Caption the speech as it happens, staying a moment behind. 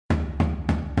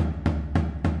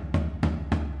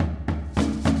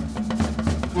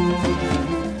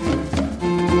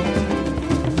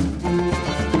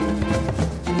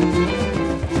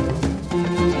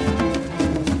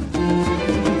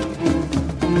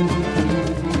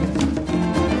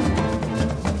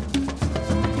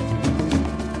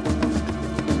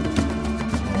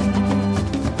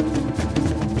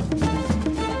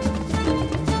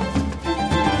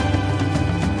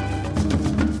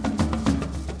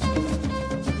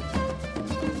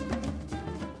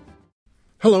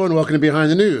Hello and welcome to Behind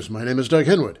the News. My name is Doug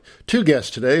Henwood. Two guests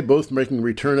today, both making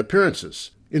return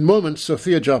appearances. In moments,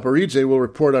 Sofia Japaridze will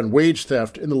report on wage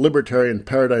theft in the libertarian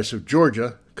paradise of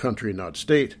Georgia, country not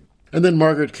state. And then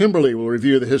Margaret Kimberly will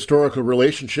review the historical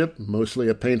relationship, mostly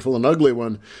a painful and ugly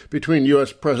one, between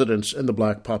U.S. presidents and the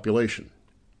black population.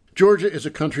 Georgia is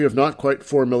a country of not quite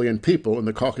 4 million people in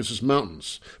the Caucasus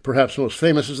Mountains. Perhaps most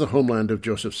famous is the homeland of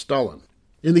Joseph Stalin.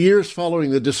 In the years following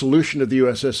the dissolution of the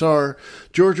USSR,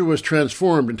 Georgia was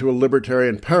transformed into a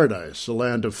libertarian paradise, a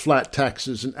land of flat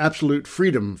taxes and absolute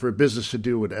freedom for business to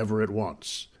do whatever it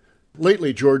wants.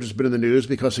 Lately, Georgia's been in the news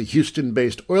because a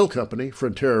Houston-based oil company,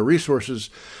 Frontera Resources,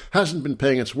 hasn't been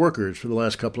paying its workers for the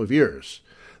last couple of years.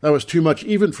 That was too much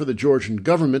even for the Georgian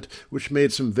government, which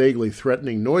made some vaguely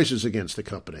threatening noises against the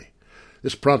company.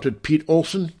 This prompted Pete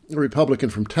Olson, a Republican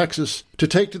from Texas, to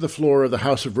take to the floor of the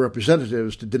House of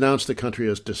Representatives to denounce the country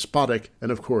as despotic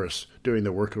and, of course, doing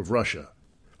the work of Russia.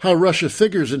 How Russia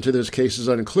figures into this case is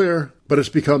unclear, but it's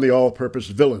become the all-purpose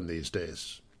villain these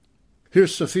days.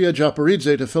 Here's Sofia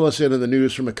Japaridze to fill us in on the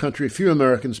news from a country few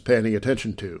Americans pay any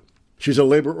attention to. She's a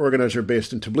labor organizer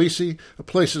based in Tbilisi, a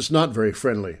place that's not very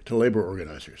friendly to labor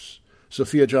organizers.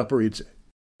 Sofia Japaridze.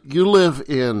 You live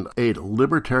in a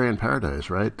libertarian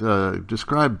paradise, right?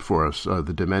 Describe for us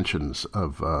the dimensions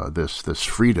of this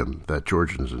freedom that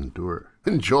Georgians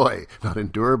enjoy. Not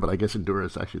endure, but I guess endure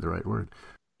is actually the right word.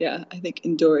 Yeah, I think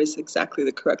endure is exactly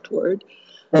the correct word.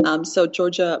 So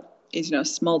Georgia is, a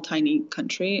small, tiny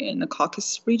country in the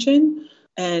Caucasus region,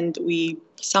 and we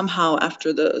somehow,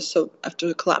 after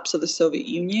the collapse of the Soviet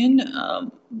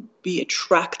Union, we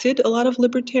attracted a lot of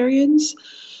libertarians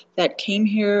that came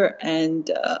here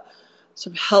and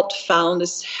sort of helped found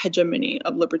this hegemony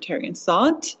of libertarian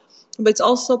thought. But it's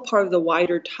also part of the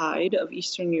wider tide of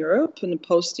Eastern Europe and the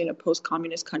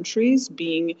post-communist countries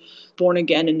being born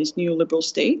again in these neoliberal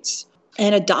states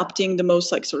and adopting the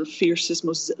most fiercest,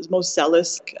 most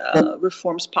zealous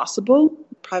reforms possible,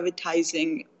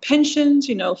 privatizing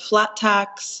pensions, flat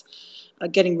tax,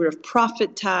 getting rid of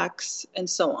profit tax, and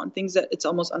so on. Things that it's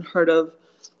almost unheard of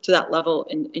to that level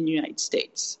in the United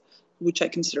States, which I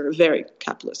consider a very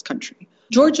capitalist country.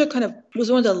 Georgia kind of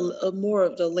was one of the more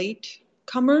of the late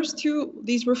comers to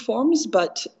these reforms,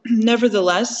 but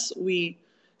nevertheless, we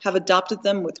have adopted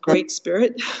them with great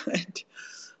spirit, and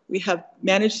we have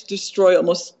managed to destroy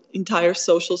almost entire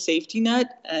social safety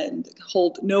net and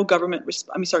hold no government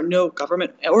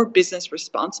or business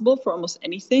responsible for almost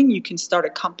anything. You can start a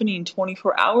company in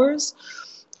 24 hours.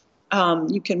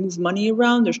 You can move money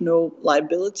around. There's no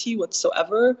liability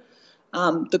whatsoever.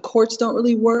 The courts don't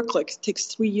really work. It takes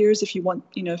 3 years if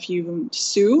you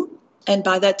sue. And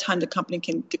by that time, the company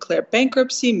can declare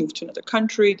bankruptcy, move to another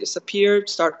country, disappear,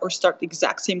 start the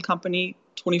exact same company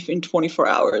in 24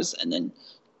 hours. And then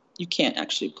you can't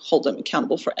actually hold them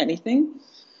accountable for anything.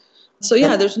 So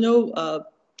yeah, there's no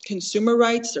consumer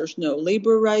rights. There's no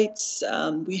labor rights.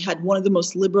 We had one of the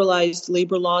most liberalized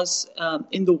labor laws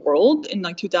in the world in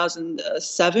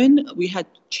 2007. We had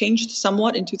changed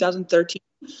somewhat in 2013,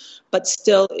 but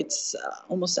still it's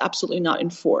almost absolutely not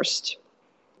enforced.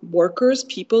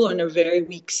 People are in a very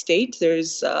weak state.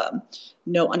 There's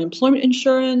no unemployment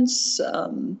insurance.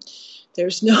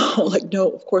 There's no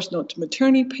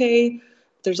maternity pay.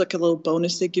 There's a little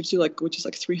bonus they gives you, which is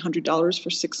 $300 for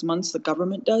 6 months. The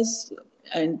government does,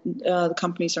 and the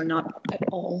companies are not at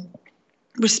all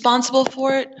responsible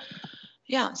for it.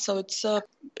 Yeah, so it's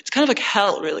kind of like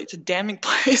hell, really. It's a damning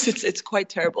place. It's quite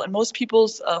terrible, and most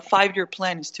people's 5-year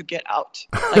plan is to get out.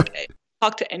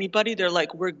 Talk to anybody, they're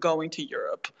like, we're going to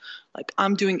Europe.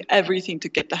 I'm doing everything to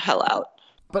get the hell out.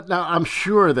 But now I'm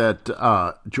sure that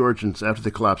Georgians, after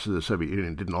the collapse of the Soviet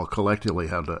Union, didn't all collectively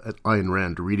have an Ayn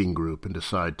Rand reading group and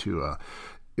decide to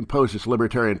impose this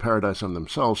libertarian paradise on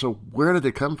themselves. So where did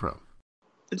it come from?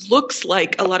 It looks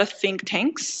like a lot of think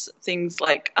tanks, things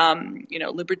like,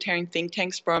 libertarian think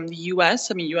tanks from the U.S.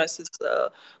 U.S. is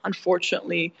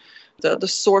unfortunately the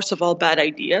source of all bad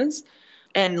ideas.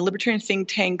 And libertarian think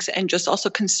tanks and just also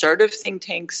conservative think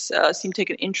tanks seem to take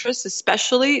an interest,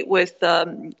 especially with,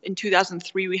 in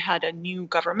 2003, we had a new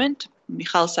government,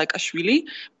 Mikhail Saakashvili,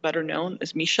 better known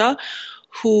as Misha,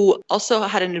 who also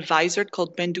had an advisor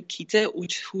called Ben Dukite,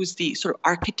 who's the sort of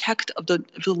architect of the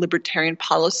libertarian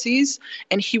policies.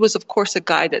 And he was, of course, a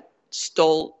guy that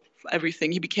stole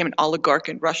everything. He became an oligarch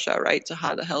in Russia, right? So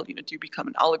how the hell do you become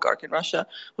an oligarch in Russia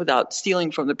without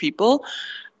stealing from the people?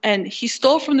 And he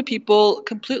stole from the people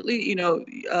completely,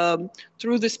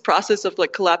 through this process of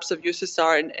like collapse of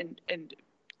USSR and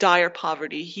dire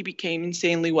poverty. He became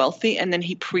insanely wealthy, and then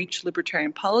he preached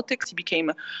libertarian politics. He became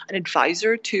an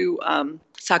advisor to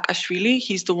Saakashvili.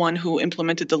 He's the one who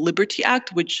implemented the Liberty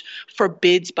Act, which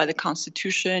forbids by the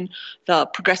Constitution the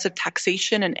progressive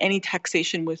taxation and any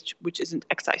taxation which isn't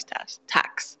excise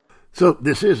tax. So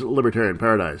this is libertarian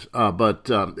paradise, but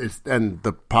and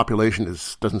the population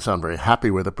doesn't sound very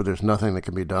happy with it. But there's nothing that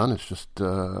can be done. It's just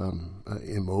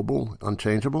immobile,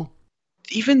 unchangeable.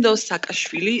 Even though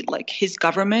Saakashvili, like his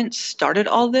government, started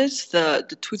all this, the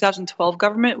 2012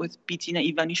 government with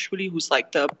Bidzina Ivanishvili, who's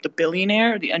like the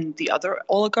billionaire and the other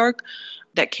oligarch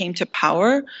that came to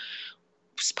power,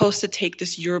 was supposed to take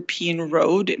this European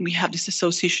road, and we have this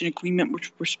association agreement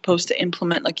which we're supposed to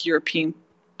implement like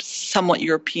somewhat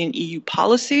European EU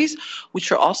policies,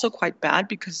 which are also quite bad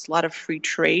because a lot of free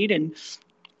trade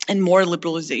and more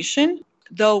liberalization.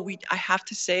 Though I have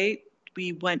to say,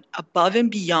 we went above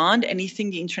and beyond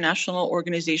anything the international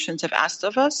organizations have asked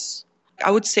of us.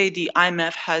 I would say the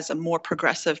IMF has a more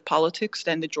progressive politics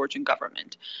than the Georgian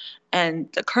government. And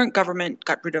the current government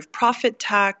got rid of profit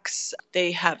tax.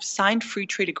 They have signed free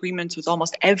trade agreements with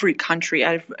almost every country.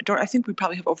 I think we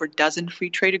probably have over a dozen free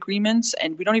trade agreements,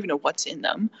 and we don't even know what's in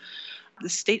them. The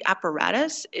state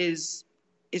apparatus is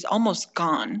almost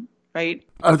gone. Right?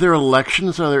 Are there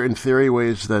elections? Are there, in theory,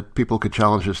 ways that people could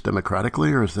challenge this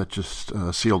democratically, or is that just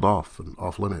sealed off and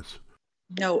off limits?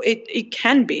 No, it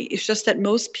can be. It's just that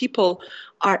most people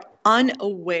are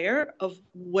unaware of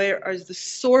where is the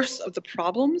source of the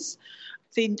problems.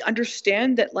 They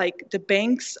understand that, like, the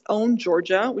banks own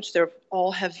Georgia, which they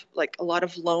all have like a lot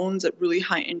of loans at really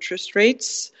high interest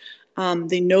rates.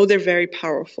 They know they're very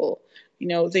powerful.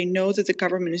 They know that the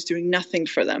government is doing nothing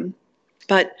for them,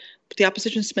 but the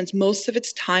opposition spends most of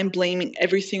its time blaming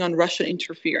everything on Russian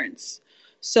interference.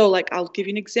 So, like, I'll give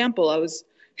you an example. I was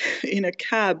in a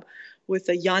cab with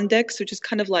a Yandex, which is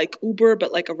kind of like Uber,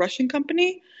 but like a Russian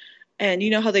company. And you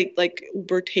know how they like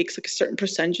Uber takes like a certain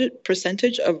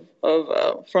percentage of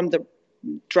from the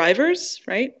drivers,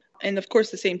 right? And of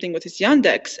course, the same thing with this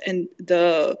Yandex. And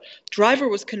the driver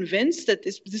was convinced that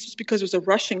this was because it was a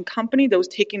Russian company that was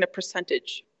taking a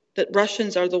percentage. That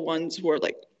Russians are the ones who are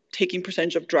like taking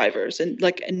percentage of drivers, and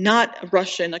not a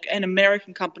Russian, like an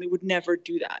American company would never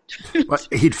do that. Well,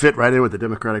 he'd fit right in with the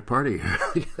Democratic Party.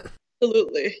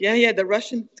 Absolutely. Yeah. The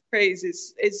Russian craze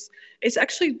is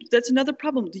actually, that's another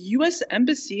problem. The U.S.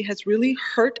 Embassy has really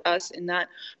hurt us in that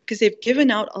because they've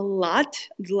given out a lot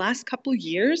the last couple of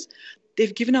years.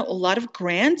 They've given out a lot of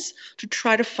grants to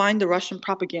try to find the Russian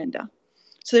propaganda.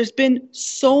 So there's been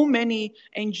so many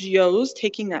NGOs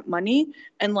taking that money,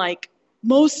 and like,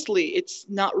 mostly it's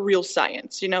not real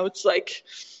science. It's like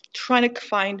trying to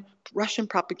find Russian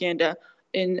propaganda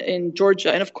in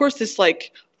Georgia. And of course, this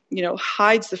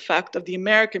hides the fact of the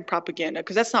American propaganda,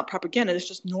 because that's not propaganda. It's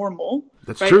just normal.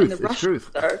 That's right? truth. And the it's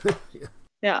truth.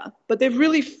 Yeah. But they've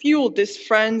really fueled this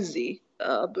frenzy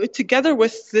together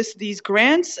with these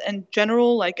grants and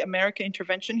general like American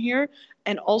intervention here,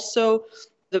 and also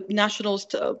the nationals,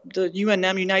 the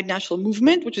UNM, United National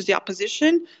Movement, which is the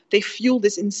opposition. They fuel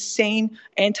this insane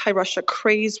anti-Russia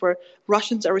craze where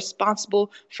Russians are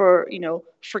responsible for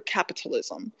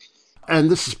capitalism. And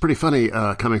this is pretty funny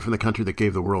coming from the country that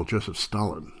gave the world Joseph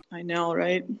Stalin. I know,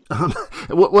 right?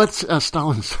 What's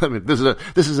Stalin's? I mean,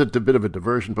 this is a bit of a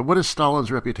diversion, but what is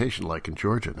Stalin's reputation like in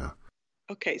Georgia now?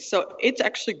 Okay, so it's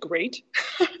actually great.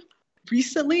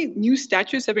 Recently, new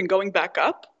statues have been going back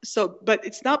up. But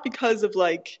it's not because of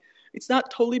it's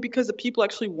not totally because the people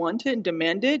actually want it and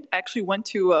demand it. I actually went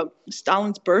to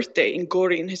Stalin's birthday in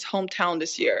Gori, in his hometown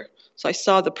this year. So I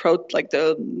saw the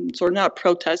sort of not a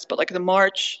protest, but like the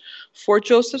march for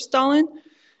Joseph Stalin.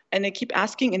 And they keep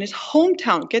asking in his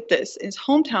hometown, get this, in his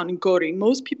hometown in Gori,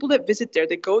 most people that visit there,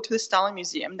 they go to the Stalin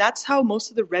Museum. That's how most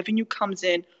of the revenue comes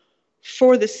in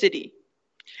for the city.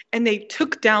 And they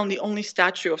took down the only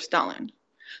statue of Stalin.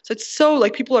 So it's so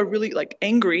like people are really like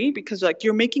angry because like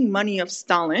you're making money of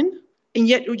Stalin and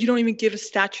yet you don't even give a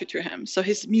statue to him. So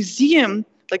his museum,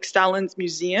 like Stalin's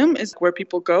museum, is where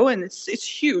people go, and it's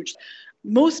huge.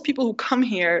 Most people who come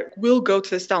here will go to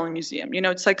the Stalin Museum.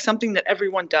 It's like something that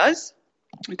everyone does.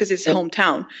 because it's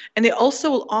hometown. And they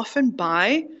also will often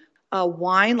buy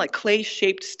wine, like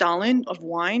clay-shaped Stalin of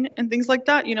wine and things like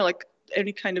that, like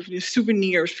any kind of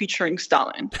souvenirs featuring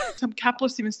Stalin. Some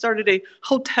capitalists even started a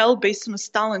hotel based on a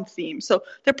Stalin theme. So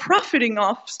they're profiting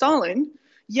off Stalin,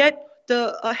 yet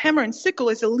the hammer and sickle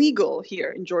is illegal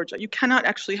here in Georgia. You cannot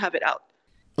actually have it out.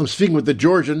 I'm speaking with the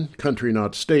Georgian, country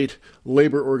not state,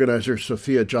 labor organizer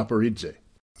Sofia Japaridze.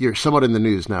 You're somewhat in the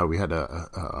news now. We had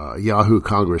a Yahoo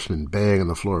congressman bang on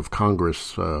the floor of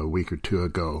Congress a week or two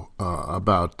ago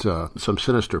about some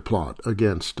sinister plot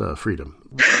against freedom.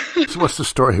 So what's the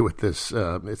story with this?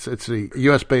 It's a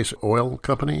U.S.-based oil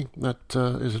company that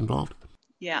is involved?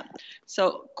 Yeah.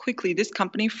 So quickly, this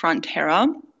company,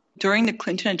 Frontera, during the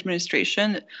Clinton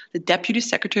administration, the Deputy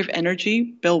Secretary of Energy,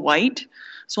 Bill White,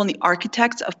 was one of the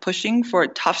architects of pushing for a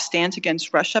tough stance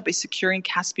against Russia by securing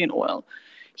Caspian oil.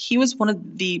 He was one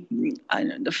of the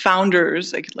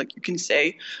founders, like you can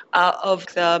say, of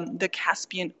the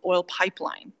Caspian oil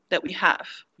pipeline that we have,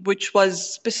 which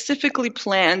was specifically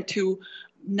planned to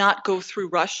not go through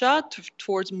Russia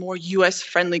towards more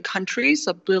U.S.-friendly countries,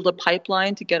 so build a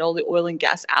pipeline to get all the oil and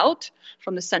gas out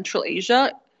from the Central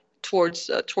Asia towards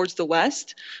the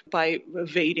West by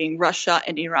evading Russia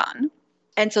and Iran.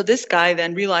 And so this guy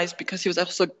then realized, because he was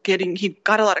also he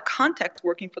got a lot of contact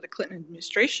working for the Clinton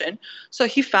administration, so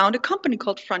he found a company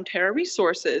called Frontera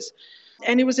Resources.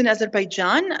 And it was in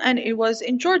Azerbaijan and it was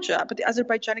in Georgia, but the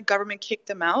Azerbaijani government kicked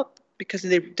them out because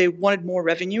they wanted more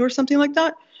revenue or something like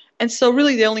that. And so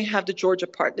really they only have the Georgia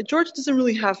part. The Georgia doesn't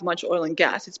really have much oil and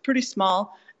gas. It's pretty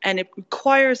small. And it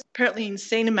requires apparently an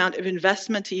insane amount of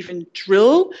investment to even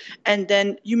drill, and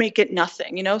then you may get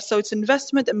nothing, So it's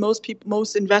investment that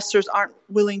most investors aren't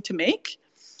willing to make.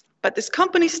 But this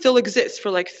company still exists for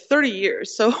like 30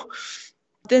 years. So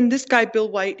then this guy, Bill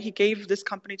White, he gave this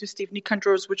company to Steve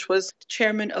Nikandros, which was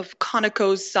chairman of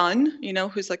Conoco's son,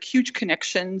 who's like huge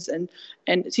connections and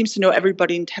seems to know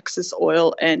everybody in Texas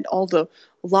Oil and all the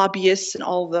lobbyists and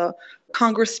all the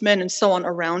congressmen and so on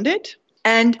around it.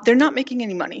 And they're not making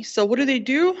any money. So what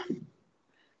do?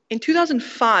 In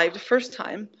 2005, the first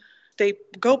time, they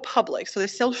go public. So they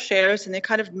sell shares and they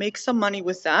kind of make some money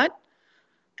with that.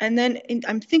 And then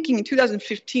I'm thinking in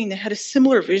 2015, they had a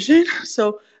similar vision.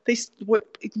 So what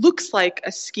it looks like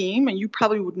a scheme, and you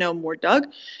probably would know more, Doug,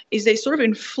 is they sort of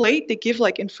inflate, they give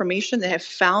like information. They have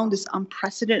found this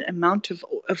unprecedented amount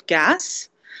of gas,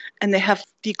 and they have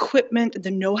the equipment and the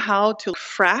know-how to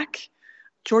frack.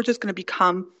 Georgia's going to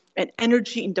become an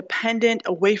energy independent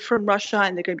away from Russia,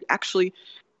 and they're going to be actually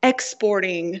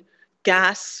exporting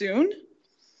gas soon.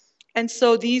 And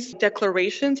so these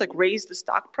declarations like raised the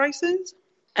stock prices,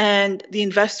 and the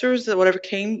investors that whatever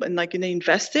came and they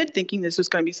invested thinking this was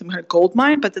going to be some kind of gold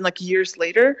mine, but then like years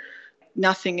later,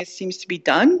 nothing seems to be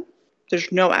done.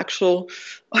 There's no actual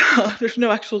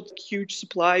huge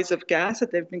supplies of gas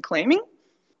that they've been claiming.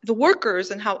 The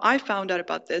workers, and how I found out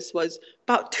about this was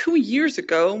about 2 years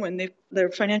ago, when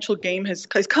their financial game is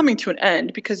coming to an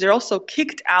end, because they're also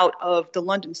kicked out of the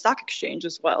London Stock Exchange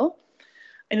as well.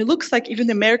 And it looks like even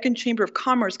the American Chamber of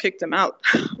Commerce kicked them out.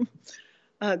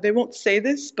 They won't say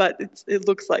this, but it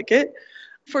looks like it.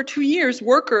 For 2 years,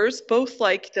 workers, both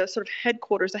like the sort of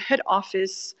headquarters, the head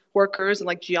office workers and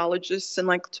like geologists and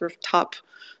like sort of top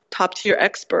tier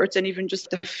experts and even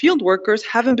just the field workers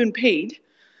haven't been paid.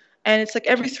 And it's like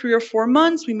every 3 or 4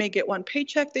 months, we may get one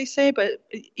paycheck, they say, but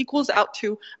it equals out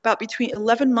to about between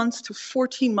 11 months to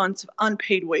 14 months of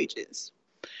unpaid wages.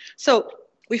 So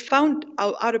we found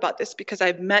out about this because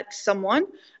I've met someone,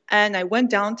 and I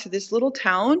went down to this little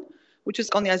town, which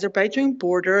is on the Azerbaijan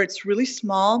border. It's really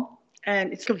small,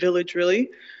 and it's a village,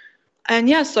 really. And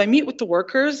yeah, so I meet with the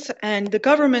workers, and the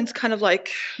government's kind of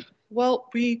like, well,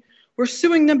 we're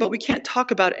suing them, but we can't talk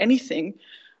about anything.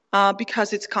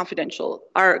 Because it's confidential.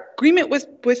 Our agreement with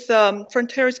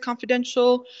Frontera is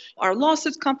confidential. Our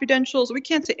lawsuit's confidential, so we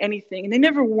can't say anything. And they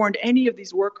never warned any of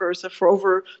these workers that for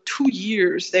over 2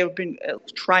 years they've been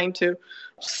trying to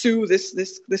sue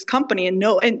this company. And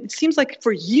it seems like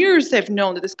for years they've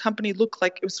known that this company looked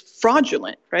like it was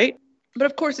fraudulent, right? But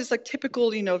of course, it's like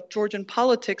typical, Georgian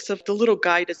politics of the little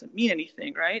guy doesn't mean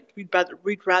anything, right?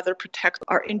 We'd rather protect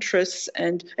our interests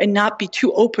and not be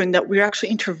too open that we're actually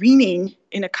intervening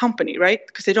in a company, right?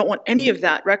 Because they don't want any of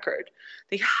that record.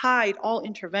 They hide all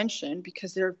intervention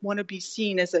because they want to be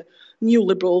seen as a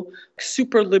neoliberal,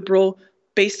 super liberal,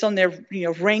 based on their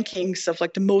rankings of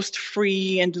like the most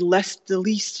free and the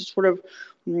least sort of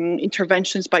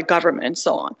interventions by government and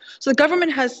so on. So the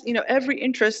government has every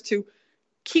interest to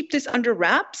keep this under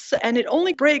wraps, and it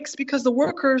only breaks because the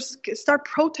workers start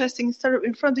protesting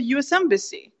in front of the U.S.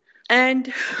 Embassy.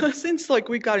 And since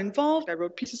we got involved, I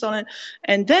wrote pieces on it.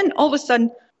 And then all of a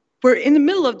sudden, we're in the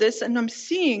middle of this, and I'm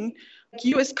seeing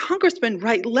U.S. congressmen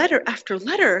write letter after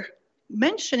letter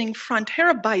mentioning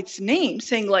Frontera by its name,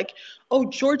 saying oh,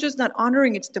 Georgia's not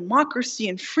honoring its democracy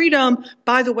and freedom.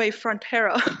 By the way,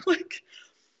 Frontera.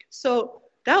 So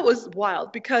that was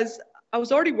wild, because I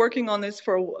was already working on this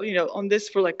for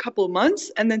a couple of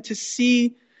months, and then to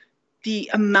see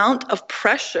the amount of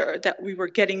pressure that we were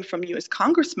getting from U.S.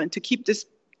 congressmen to keep this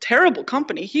terrible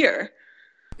company here.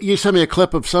 You sent me a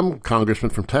clip of some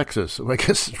congressman from Texas, who I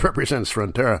guess represents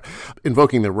Frontera,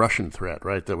 invoking the Russian threat,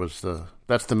 right? That's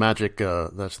the magic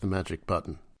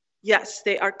button. Yes,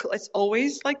 they are. It's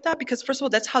always like that, because first of all,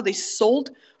 that's how they sold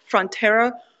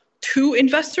Frontera to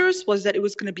investors, was that it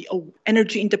was going to be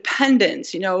energy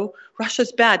independence.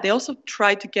 Russia's bad. They also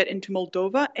tried to get into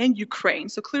Moldova and Ukraine.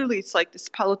 So clearly it's this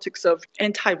politics of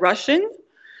anti-Russian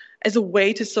as a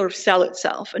way to sort of sell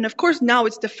itself. And of course, now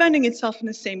it's defending itself in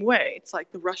the same way. It's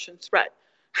like the Russian threat.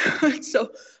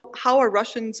 So how are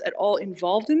Russians at all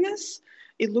involved in this?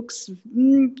 It looks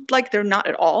like they're not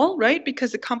at all, right?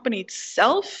 Because the company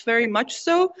itself, very much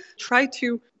so, tried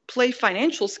to play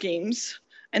financial schemes,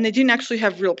 and they didn't actually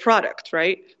have real product,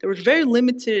 right? They were very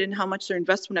limited in how much their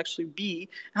investment actually be,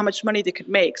 how much money they could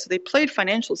make. So they played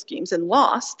financial schemes and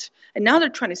lost, and now they're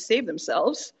trying to save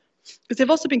themselves, because they've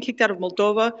also been kicked out of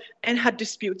Moldova and had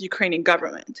dispute with the Ukrainian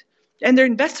government. And their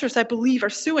investors, I believe, are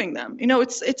suing them.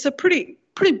 It's a pretty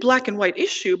black and white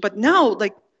issue, but now,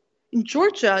 in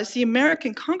Georgia, as the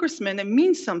American congressman, it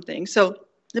means something. So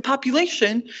the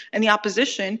population and the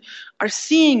opposition are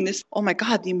seeing this, oh my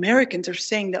God, the Americans are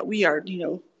saying that we are,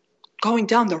 going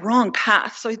down the wrong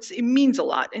path. So it means a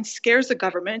lot and scares the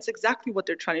government. It's exactly what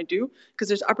they're trying to do, because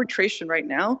there's arbitration right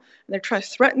now, and they're trying to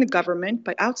threaten the government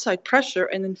by outside pressure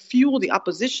and then fuel the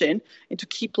opposition and to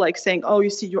keep saying, oh,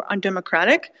 you see, you're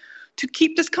undemocratic, to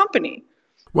keep this company.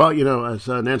 Well, as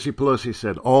Nancy Pelosi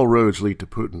said, all roads lead to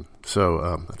Putin. So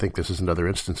I think this is another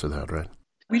instance of that, right?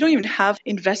 We don't even have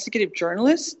investigative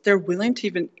journalists. They're willing to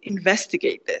even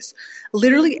investigate this.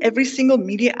 Literally every single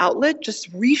media outlet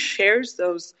just reshares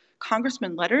those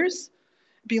congressman letters,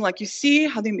 being you see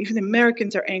how even the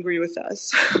Americans are angry with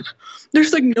us.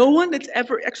 There's no one that's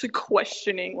ever actually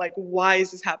questioning why is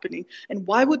this happening, and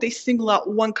why would they single out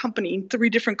one company in 3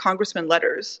 different congressman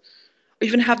letters?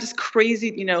 Even have this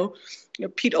crazy,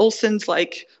 Pete Olson's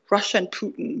Russia and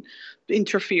Putin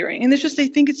interfering. And they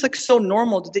think it's so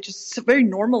normal that they just very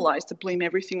normalized to blame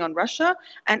everything on Russia,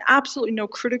 and absolutely no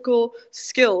critical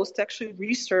skills to actually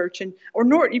research or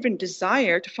nor even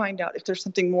desire to find out if there's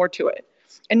something more to it.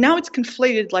 And now it's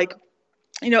conflated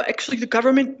actually the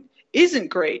government isn't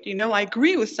great. I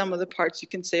agree with some of the parts you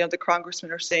can say of the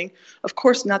congressmen are saying, of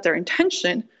course, not their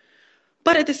intention.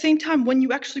 But at the same time, when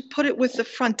you actually put it with the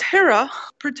Frontera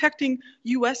protecting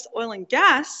U.S. oil and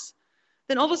gas,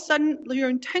 then all of a sudden your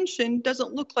intention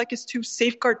doesn't look like it's to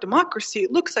safeguard democracy.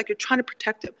 It looks like you're trying to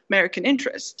protect the American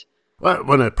interest.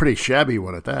 Well, a pretty shabby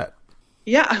one at that.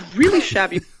 Yeah, really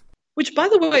shabby. Which, by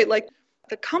the way,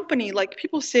 the company,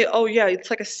 people say, oh, yeah, it's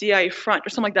a CIA front or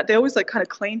something like that. They always kind of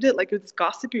claimed it in this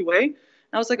gossipy way. And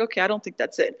I was okay, I don't think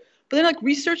that's it. But then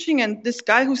researching, and this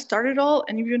guy who started it all,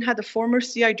 and even had the former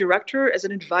CIA director as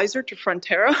an advisor to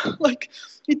Frontera,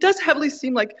 it does heavily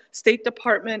seem like State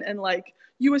Department and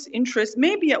U.S. interests,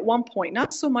 maybe at one point,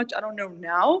 not so much, I don't know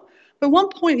now, but at one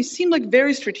point it seemed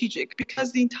very strategic,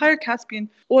 because the entire Caspian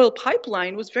oil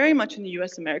pipeline was very much in the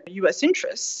U.S.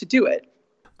 interests to do it.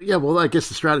 Yeah, well, I guess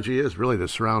the strategy is really to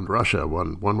surround Russia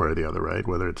one way or the other, right?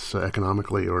 Whether it's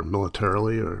economically or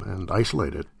militarily and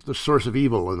isolate it. The source of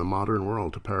evil in the modern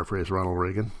world, to paraphrase Ronald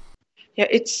Reagan.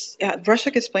 Yeah, Russia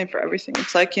gets blamed for everything.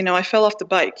 It's I fell off the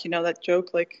bike, that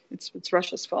joke, it's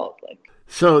Russia's fault.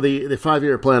 So the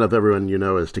 5-year plan of everyone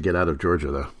is to get out of Georgia,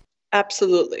 though.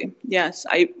 Absolutely. Yes.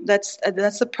 That's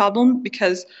the problem,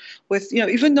 because with,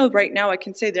 even though right now I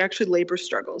can say they're actually labor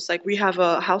struggles, we have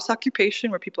a house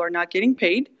occupation where people are not getting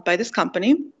paid by this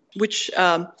company, which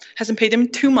hasn't paid them in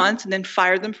 2 months and then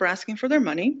fired them for asking for their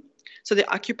money. So they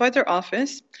occupied their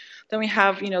office. Then we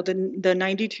have, the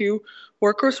 92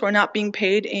 workers who are not being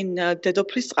paid in Dedo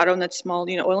Plisaro, in that small,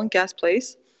 oil and gas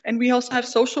place. And we also have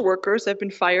social workers that have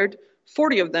been fired,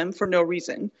 40 of them, for no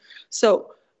reason.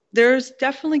 So there's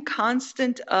definitely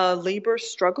constant labor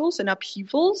struggles and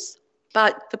upheavals,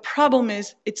 but the problem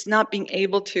is it's not being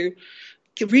able to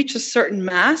reach a certain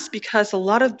mass, because a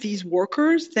lot of these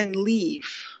workers then leave.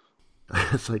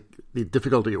 It's the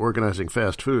difficulty organizing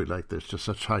fast food. There's just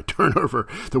such high turnover.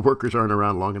 The workers aren't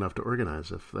around long enough to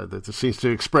organize. That seems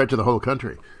to spread to the whole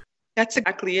country. That's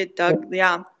exactly it, Doug.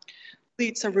 Yeah.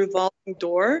 It's a revolving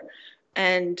door,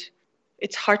 and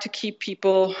it's hard to keep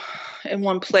people in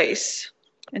one place.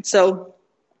 And so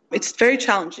it's very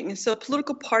challenging. And so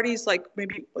political parties, like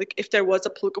maybe like if there was a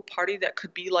political party that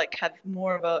could be like have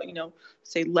more of a,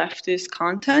 say leftist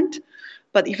content,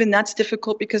 but even that's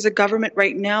difficult because the government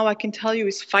right now, I can tell you,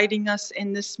 is fighting us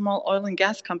in this small oil and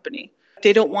gas company.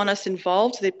 They don't want us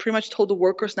involved. They pretty much told the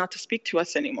workers not to speak to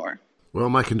us anymore. Well,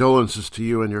 my condolences to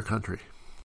you and your country.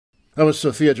 That was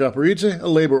Sofia Japaridze, a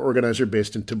labor organizer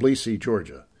based in Tbilisi,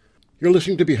 Georgia. You're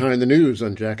listening to Behind the News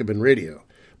on Jacobin Radio.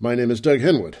 My name is Doug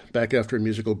Henwood, back after a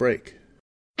musical break.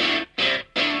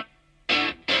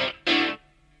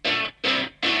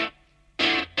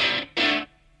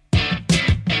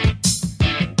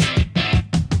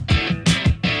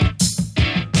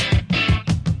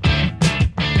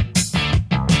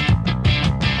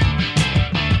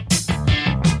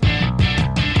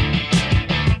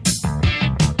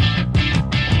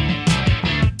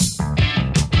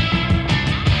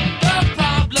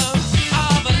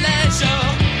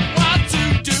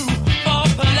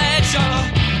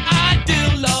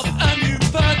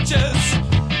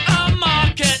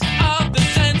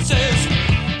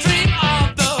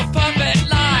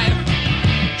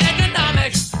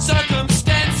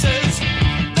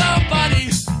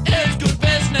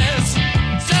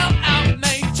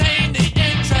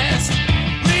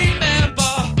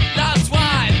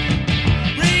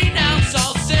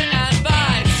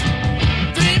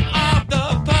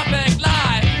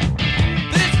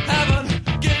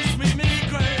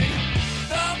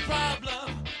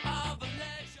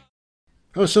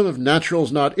 That was some of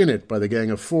Natural's Not In It by the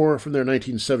Gang of Four from their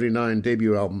 1979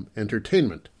 debut album,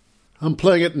 Entertainment. I'm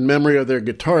playing it in memory of their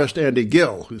guitarist Andy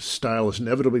Gill, whose style is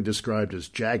inevitably described as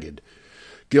jagged.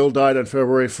 Gill died on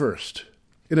February 1st.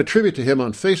 In a tribute to him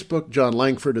on Facebook, John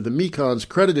Langford of the Mekons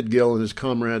credited Gill and his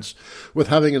comrades with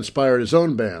having inspired his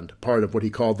own band, part of what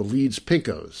he called the Leeds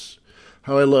Pinkos.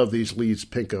 How I love these Leeds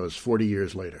Pinkos 40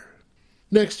 years later.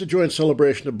 Next, a joint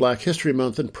celebration of Black History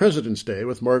Month and President's Day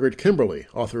with Margaret Kimberly,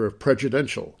 author of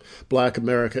Prejudential, Black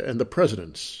America and the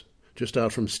Presidents, just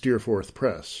out from Steerforth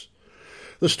Press.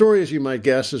 The story, as you might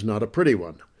guess, is not a pretty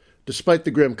one. Despite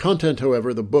the grim content,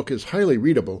 however, the book is highly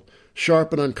readable,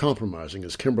 sharp and uncompromising,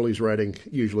 as Kimberly's writing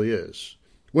usually is.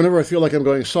 Whenever I feel like I'm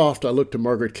going soft, I look to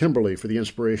Margaret Kimberly for the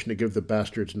inspiration to give the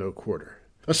bastards no quarter.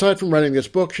 Aside from writing this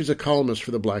book, she's a columnist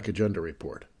for the Black Agenda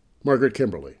Report. Margaret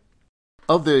Kimberly.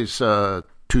 Of these 200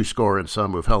 and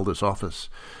some who've held this office,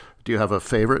 do you have a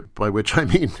favorite? By which I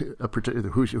mean,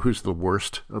 who's the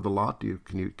worst of the lot?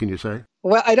 Can you say?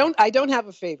 Well, I don't have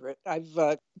a favorite.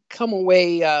 I've come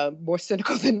away more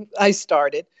cynical than I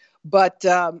started, but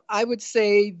I would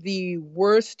say the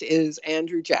worst is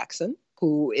Andrew Jackson,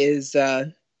 who is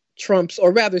Trump's,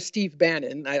 or rather Steve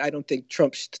Bannon. I don't think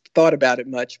Trump thought about it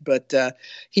much, but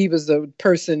he was the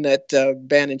person that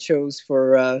Bannon chose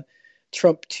for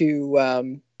Trump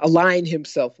to align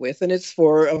himself with, and it's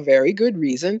for a very good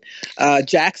reason.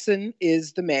 Jackson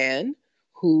is the man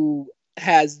who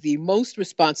has the most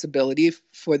responsibility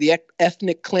for the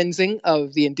ethnic cleansing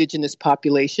of the indigenous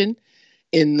population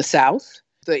in the South.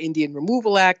 The Indian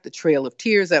Removal Act, the Trail of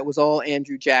Tears, that was all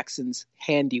Andrew Jackson's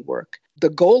handiwork. The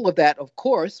goal of that, of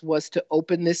course, was to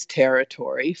open this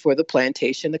territory for the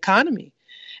plantation economy.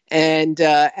 And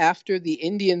after the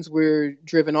Indians were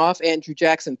driven off, Andrew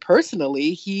Jackson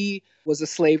personally, he was a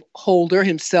slave holder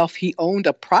himself. He owned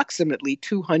approximately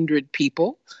 200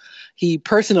 people. He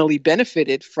personally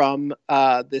benefited from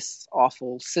this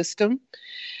awful system.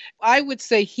 I would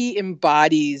say he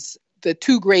embodies the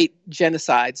two great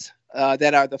genocides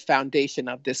that are the foundation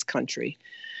of this country.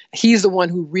 He's the one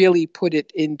who really put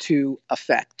it into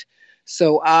effect.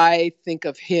 So I think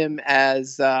of him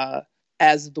as the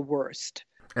worst.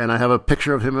 And I have a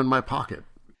picture of him in my pocket.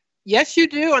 Yes, you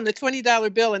do, on the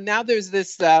 $20 bill. And now there's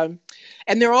this, and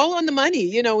they're all on the money.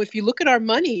 You know, if you look at our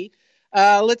money,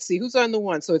 let's see, who's on the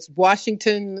one? So it's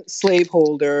Washington,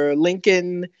 slaveholder,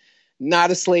 Lincoln, not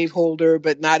a slaveholder,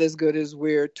 but not as good as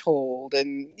we're told.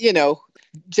 And, you know,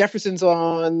 Jefferson's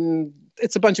on,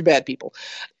 it's a bunch of bad people.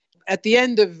 At the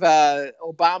end of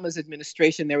Obama's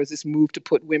administration, there was this move to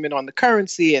put women on the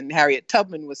currency, and Harriet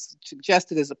Tubman was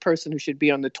suggested as a person who should be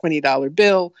on the $20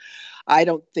 bill. I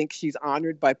don't think she's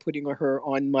honored by putting her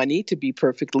on money, to be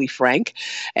perfectly frank.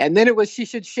 And then it was she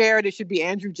should share it. It should be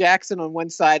Andrew Jackson on one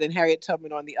side and Harriet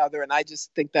Tubman on the other. And I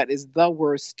just think that is the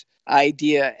worst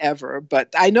idea ever.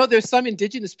 But I know there's some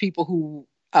indigenous people who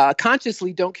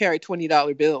consciously don't carry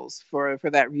 $20 bills for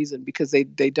that reason, because they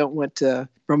don't want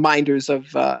reminders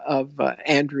of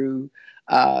Andrew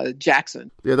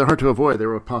Jackson. Yeah, they're hard to avoid. They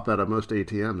will pop out of most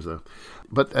ATMs, though.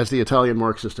 But as the Italian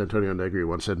Marxist Antonio Negri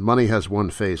once said, money has one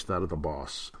face, that of the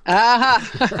boss.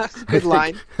 Good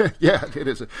line. Yeah, it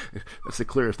is. That's the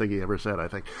clearest thing he ever said, I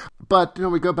think. But,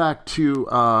 we go back to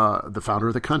the founder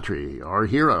of the country, our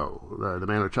hero, the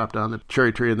man who chopped down the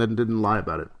cherry tree and then didn't lie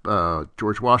about it,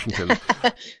 George Washington.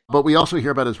 But we also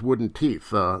hear about his wooden teeth.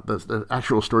 The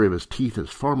actual story of his teeth is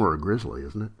far more grisly,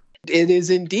 isn't it? It is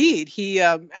indeed. He,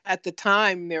 at the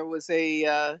time, there was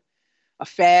a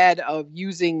fad of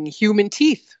using human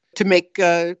teeth to make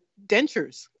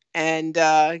dentures. And,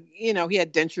 he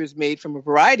had dentures made from a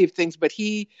variety of things, but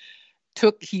he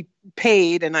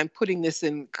paid, and I'm putting this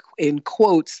in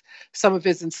quotes, some of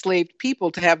his enslaved people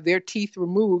to have their teeth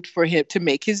removed for him to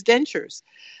make his dentures.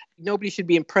 Nobody should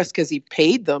be impressed because he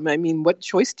paid them. I mean, what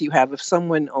choice do you have if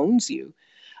someone owns you?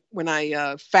 When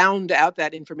I found out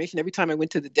that information, every time I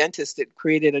went to the dentist, it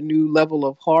created a new level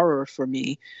of horror for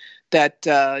me. That,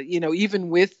 even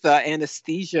with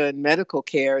anesthesia and medical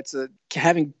care,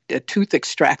 having a tooth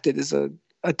extracted is a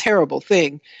terrible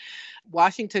thing.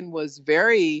 Washington was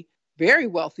very, very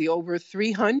wealthy, over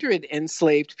 300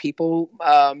 enslaved people.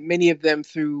 Many of them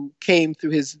came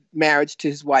through his marriage to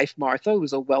his wife, Martha, who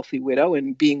was a wealthy widow,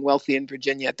 and being wealthy in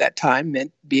Virginia at that time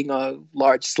meant being a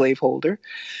large slaveholder.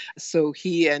 So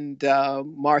he and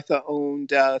Martha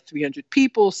owned 300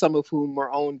 people, some of whom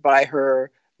were owned by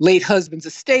her late husband's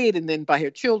estate and then by her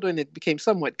children. It became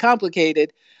somewhat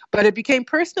complicated, but it became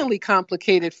personally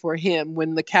complicated for him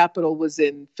when the capital was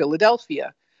in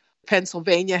Philadelphia.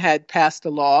 Pennsylvania had passed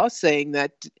a law saying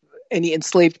that any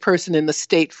enslaved person in the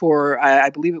state for,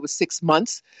 I believe it was 6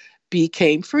 months,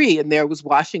 became free. And there was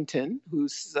Washington,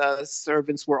 whose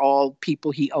servants were all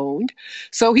people he owned.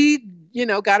 So he,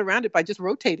 got around it by just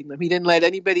rotating them. He didn't let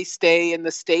anybody stay in the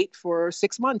state for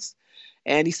 6 months.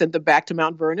 And he sent them back to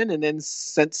Mount Vernon and then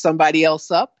sent somebody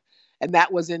else up. And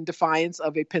that was in defiance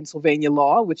of a Pennsylvania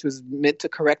law, which was meant to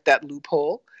correct that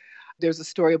loophole. There's a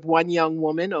story of one young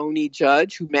woman, Oni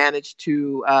Judge, who managed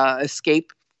to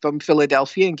escape from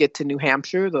Philadelphia and get to New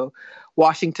Hampshire. The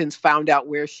Washingtons found out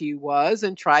where she was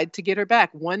and tried to get her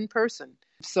back. One person.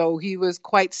 So he was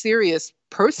quite serious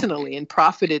personally and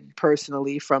profited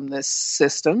personally from this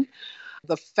system.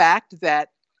 The fact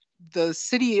that the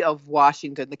city of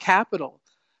Washington, the capital,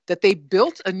 that they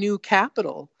built a new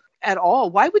capital at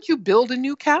all. Why would you build a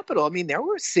new capital? I mean, there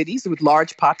were cities with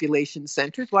large population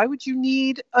centers. Why would you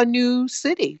need a new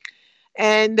city?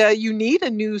 And you need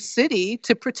a new city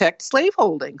to protect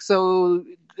slaveholding. So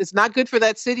it's not good for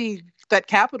that city, that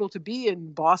capital, to be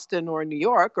in Boston or New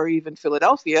York or even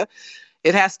Philadelphia.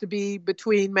 It has to be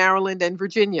between Maryland and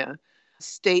Virginia,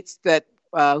 states that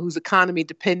whose economy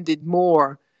depended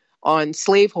more on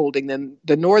slaveholding than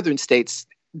the northern states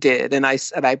did. And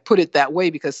I put it that way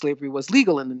because slavery was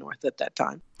legal in the North at that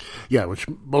time. Yeah, which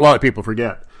a lot of people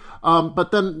forget.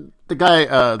 But then the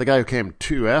guy who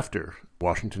came after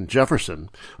Washington,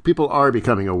 Jefferson, people are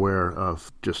becoming aware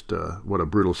of just what a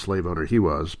brutal slave owner he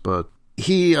was. But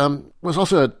he was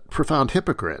also a profound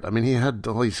hypocrite. I mean, he had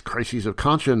all these crises of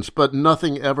conscience, but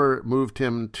nothing ever moved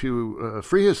him to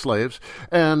free his slaves.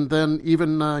 And then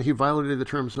even he violated the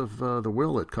terms of the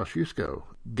will that Kosciuszko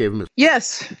gave him.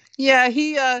 Yes. Yeah,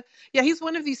 he's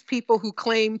one of these people who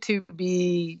claim to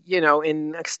be,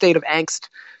 in a state of angst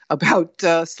about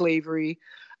slavery.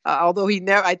 Although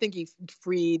I think he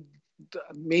freed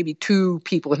maybe 2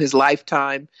 people in his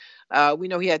lifetime. We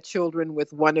know he had children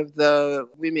with one of the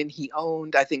women he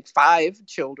owned, I think 5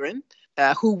 children,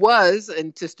 who was,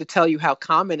 and just to tell you how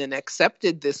common and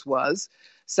accepted this was,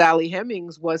 Sally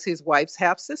Hemings was his wife's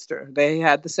half-sister. They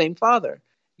had the same father.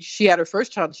 She had her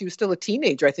first child. She was still a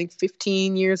teenager, I think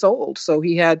 15 years old. So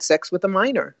he had sex with a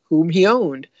minor whom he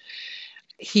owned.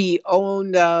 He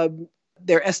owned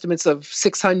their estimates of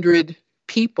 600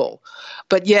 people.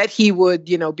 But yet he would,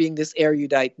 being this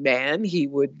erudite man, he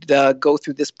would go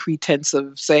through this pretense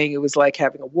of saying it was like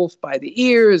having a wolf by the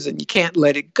ears and you can't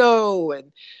let it go.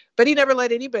 But he never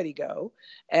let anybody go.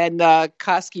 And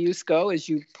Kosciuszko, as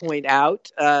you point out,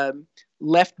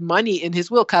 left money in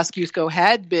his will. Kosciuszko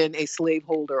had been a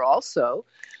slaveholder also,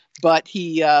 but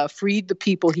he freed the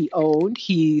people he owned.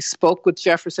 He spoke with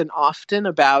Jefferson often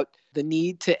about the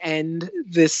need to end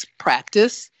this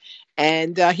practice.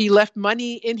 And he left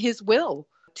money in his will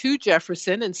to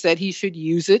Jefferson and said he should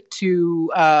use it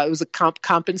to, it was a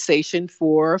compensation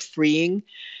for freeing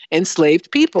enslaved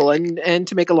people. And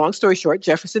to make a long story short,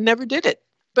 Jefferson never did it.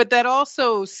 But that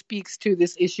also speaks to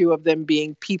this issue of them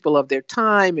being people of their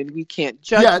time, and we can't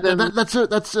judge them.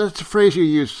 That's a phrase you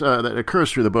use that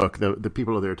occurs through the book, the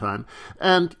people of their time.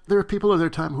 And there are people of their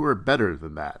time who are better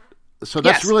than that. So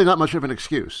that's really not much of an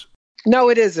excuse. No,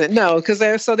 it isn't. No, because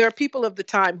there are people of the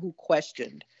time who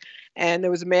questioned. And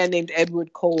there was a man named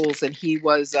Edward Coles, and he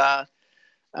was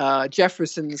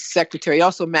Jefferson's secretary,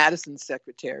 also Madison's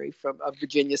secretary from a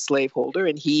Virginia slaveholder,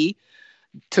 and he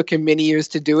took him many years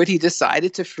to do it. He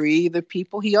decided to free the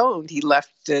people he owned. He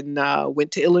left and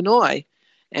went to Illinois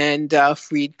and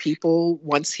freed people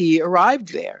once he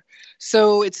arrived there.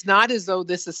 So it's not as though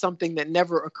this is something that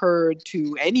never occurred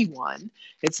to anyone.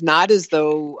 It's not as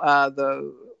though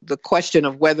the question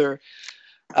of whether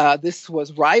this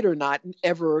was right or not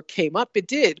ever came up. It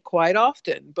did quite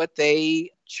often, but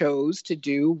they chose to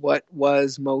do what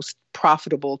was most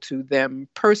profitable to them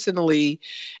personally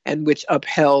and which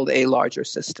upheld a larger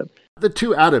system. The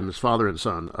two Adams, father and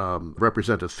son,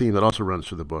 represent a theme that also runs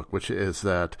through the book, which is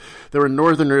that there were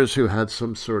Northerners who had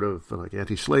some sort of like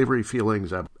anti-slavery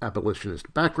feelings,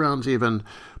 abolitionist backgrounds even,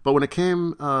 but when it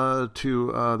came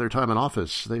to their time in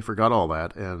office, they forgot all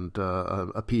that and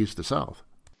appeased the South.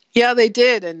 Yeah, they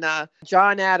did. And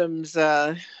John Adams,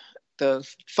 the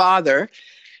father,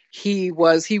 he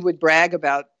would brag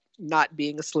about not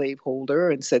being a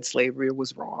slaveholder and said slavery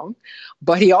was wrong.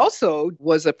 But he also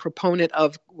was a proponent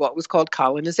of what was called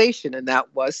colonization, and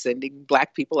that was sending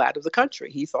Black people out of the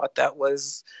country. He thought that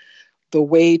was the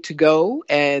way to go,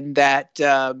 and that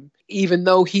even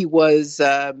though he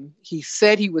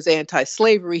said he was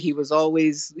anti-slavery, he was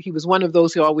one of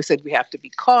those who always said we have to be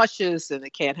cautious and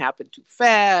it can't happen too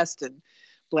fast, and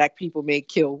Black people may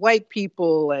kill white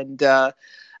people. And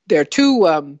there are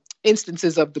two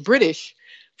instances of the British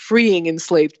freeing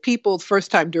enslaved people. The first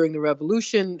time during the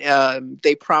Revolution,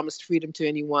 they promised freedom to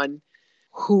anyone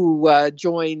who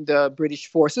joined the British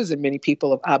forces, and many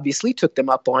people obviously took them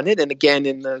up on it. And again,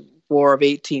 in the War of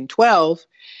 1812,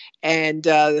 and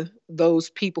those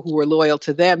people who were loyal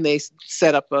to them, they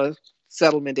set up a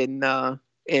settlement in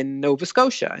Nova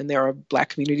Scotia, and there are Black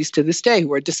communities to this day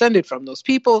who are descended from those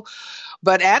people.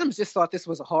 But Adams just thought this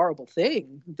was a horrible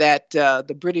thing, that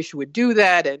the British would do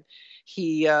that, and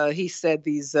he said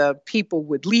these people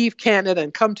would leave Canada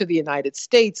and come to the United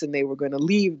States, and they were going to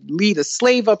lead a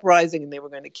slave uprising, and they were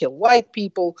going to kill white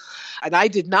people. And I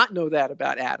did not know that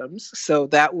about Adams, so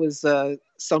that was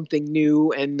something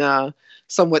new and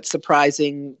somewhat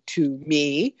surprising to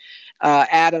me.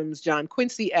 John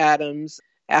Quincy Adams,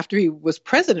 after he was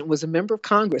president, was a member of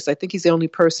Congress. I think he's the only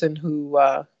person who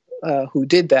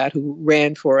did that, who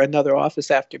ran for another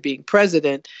office after being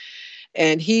president.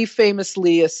 And he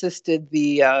famously assisted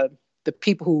the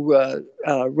people who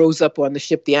rose up on the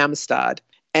ship, the Amistad.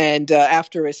 And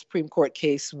after a Supreme Court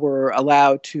case, were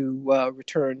allowed to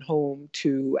return home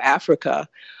to Africa.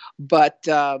 But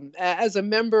as a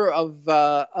member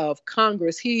of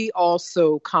Congress, he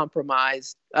also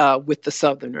compromised with the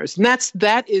Southerners. And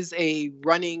that is a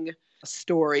running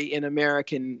story in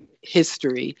American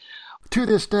history. To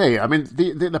this day, I mean,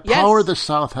 the power the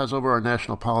South has over our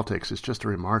national politics is just a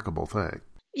remarkable thing.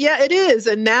 Yeah, it is.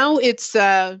 And now it's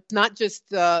not just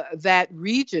that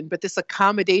region, but this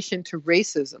accommodation to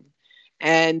racism.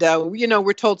 And,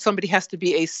 we're told somebody has to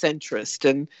be a centrist.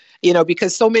 And,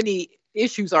 because so many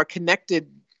issues are connected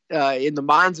in the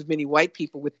minds of many white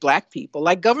people with Black people,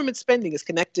 like government spending is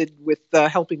connected with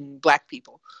helping Black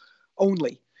people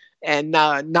only, and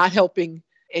not helping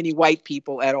any white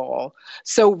people at all.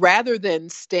 So rather than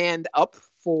stand up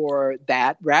for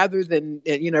that, rather than,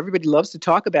 everybody loves to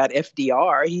talk about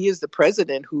FDR. He is the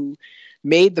president who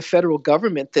made the federal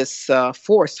government this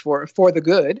force for the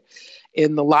good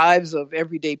in the lives of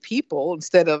everyday people.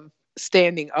 Instead of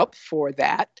standing up for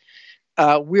that,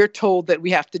 we're told that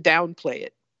we have to downplay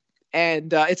it.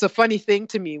 And it's a funny thing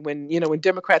to me when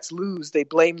Democrats lose, they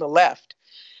blame the left.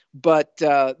 But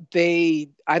I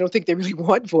don't think they really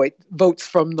want votes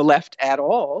from the left at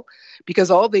all,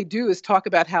 because all they do is talk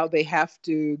about how they have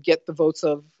to get the votes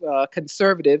of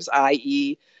conservatives,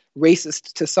 i.e.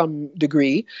 racist to some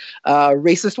degree,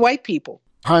 racist white people.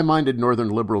 High-minded Northern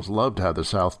liberals love to have the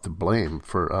South to blame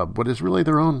for what is really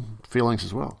their own feelings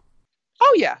as well.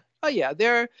 Oh, yeah.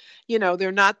 They're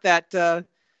not that...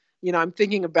 I'm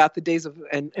thinking about the days of,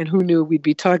 and who knew we'd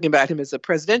be talking about him as a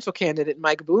presidential candidate,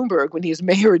 Mike Bloomberg, when he was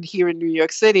mayor here in New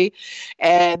York City,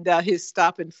 and his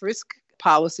stop and frisk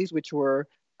policies, which were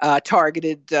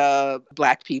targeted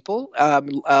Black people,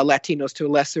 Latinos to a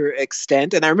lesser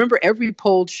extent. And I remember every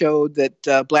poll showed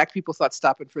that Black people thought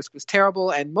stop and frisk was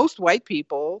terrible, and most white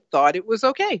people thought it was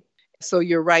okay. So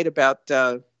you're right about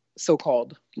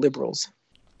so-called liberals.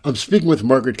 I'm speaking with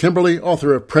Margaret Kimberly,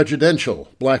 author of Prejudential,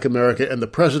 Black America and the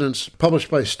Presidents,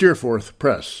 published by Steerforth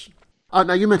Press.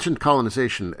 Now, you mentioned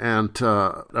colonization, and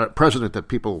a president that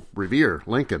people revere,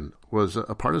 Lincoln, was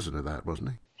a partisan of that,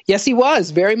 wasn't he? Yes, he was,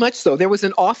 very much so. There was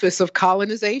an office of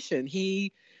colonization.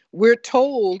 He we're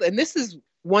told, and this is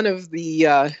one of the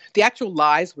actual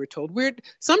lies we're told.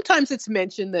 Sometimes it's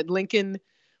mentioned that Lincoln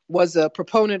was a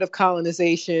proponent of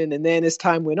colonization, and then as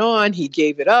time went on, he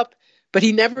gave it up, but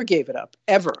he never gave it up,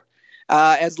 ever.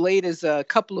 As late as a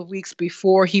couple of weeks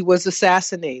before he was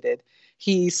assassinated,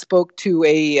 he spoke to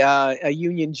a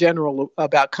Union general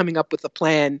about coming up with a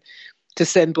plan to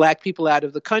send Black people out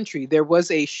of the country. There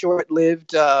was a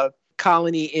short-lived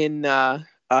colony in an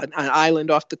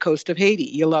island off the coast of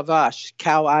Haiti, Ile La Vache,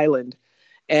 Cow Island.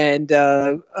 And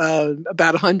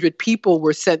about 100 people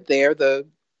were sent there. The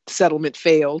settlement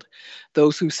failed.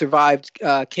 Those who survived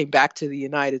came back to the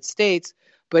United States.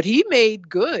 But he made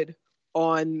good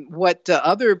on what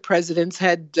other presidents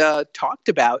had talked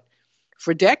about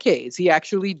for decades. He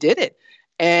actually did it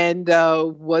and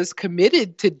was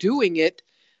committed to doing it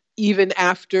even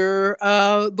after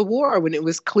the war, when it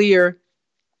was clear,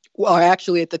 well,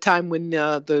 actually at the time when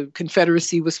the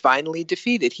Confederacy was finally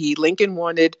defeated. Lincoln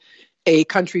wanted a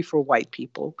country for white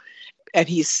people. And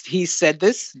he said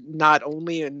this not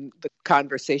only in the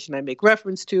conversation I make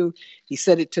reference to, he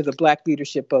said it to the Black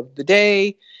leadership of the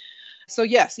day. So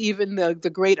yes, even the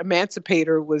great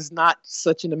emancipator was not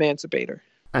such an emancipator.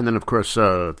 And then, of course,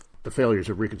 the failures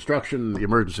of Reconstruction, the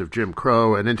emergence of Jim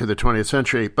Crow, and into the 20th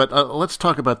century. But let's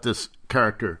talk about this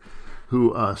character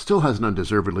who still has an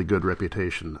undeservedly good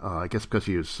reputation, I guess because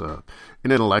he was an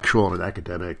intellectual and an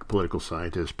academic, political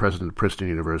scientist, president of Princeton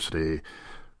University.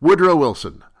 Woodrow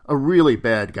Wilson, a really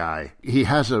bad guy. He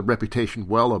has a reputation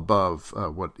well above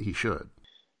what he should.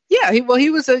 Yeah, he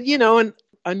was an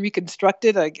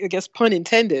unreconstructed, I guess pun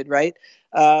intended, right?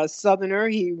 Southerner.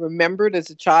 He remembered as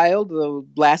a child the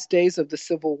last days of the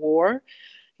Civil War.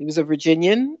 He was a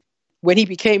Virginian. When he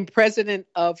became president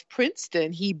of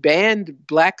Princeton, he banned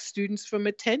Black students from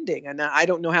attending. And I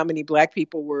don't know how many Black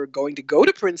people were going to go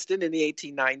to Princeton in the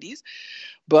 1890s,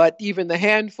 but even the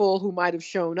handful who might have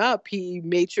shown up, he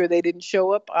made sure they didn't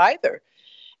show up either.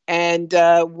 And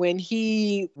when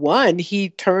he won, he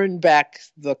turned back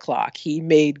the clock. He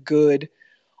made good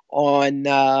on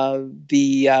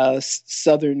the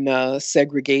Southern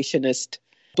segregationist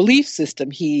belief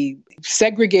system. He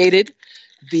segregated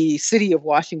the city of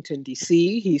Washington,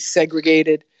 D.C. He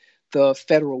segregated the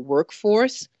federal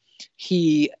workforce.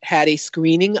 He had a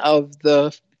screening of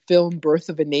the film Birth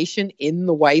of a Nation in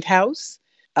the White House.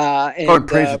 And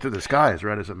praise it to the skies,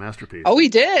 right, as a masterpiece. Oh, he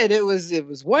did. It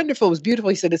was wonderful. It was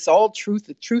beautiful. He said, it's all truth,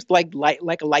 the truth like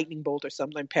a lightning bolt or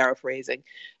something, I'm paraphrasing.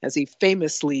 As he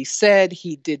famously said,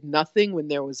 he did nothing when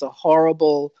there was a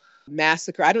horrible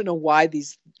massacre. I don't know why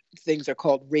these things are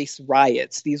called race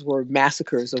riots. These were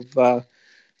massacres of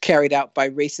carried out by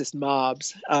racist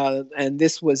mobs. And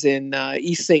this was in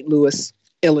East St. Louis,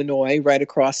 Illinois, right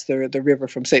across the river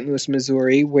from St. Louis,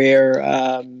 Missouri,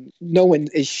 where no one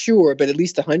is sure, but at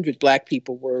least 100 Black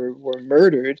people were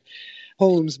murdered,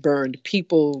 homes burned,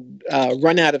 people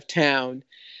run out of town.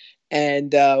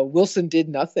 And Wilson did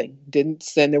nothing, didn't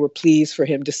send. There were pleas for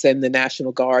him to send the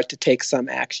National Guard to take some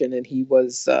action, and he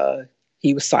was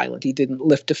silent. He didn't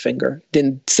lift a finger,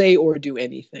 didn't say or do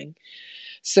anything.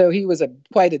 So he was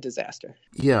quite a disaster.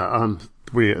 Yeah,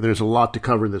 there's a lot to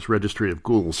cover in this registry of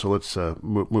ghouls, so let's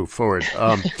move forward.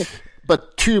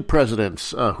 But two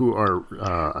presidents who are,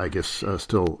 I guess,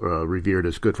 still revered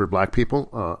as good for Black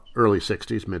people, early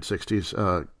 60s,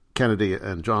 mid-60s, Kennedy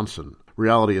and Johnson.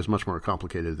 Reality is much more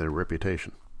complicated than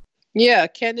reputation. Yeah,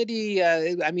 Kennedy,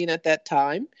 at that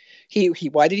time,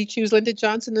 why did he choose Lyndon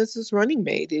Johnson as his running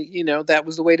mate? That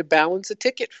was the way to balance a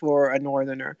ticket for a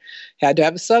Northerner. Had to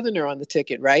have a Southerner on the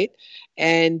ticket, right?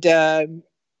 And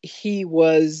he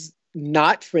was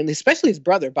not friendly, especially his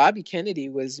brother, Bobby Kennedy,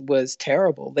 was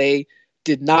terrible. They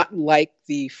did not like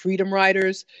the Freedom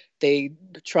Riders. They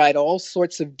tried all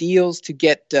sorts of deals to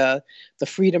get the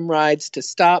Freedom Rides to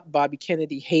stop. Bobby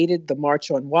Kennedy hated the March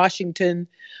on Washington.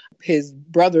 His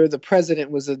brother, the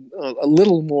president, was a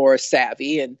little more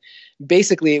savvy, and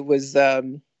basically it was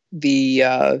the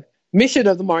mission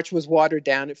of the march was watered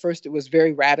down. At first, it was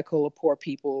very radical, a poor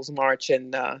people's march,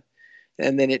 and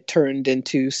then it turned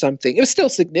into something. It was still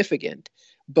significant,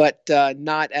 but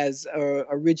not as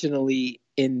originally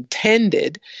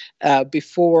intended.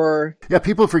 Before,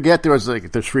 people forget there was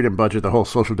this freedom budget, the whole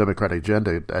social democratic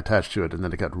agenda attached to it, and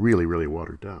then it got really, really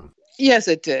watered down. Yes,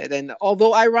 it did. And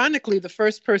although ironically, the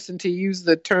first person to use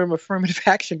the term affirmative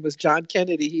action was John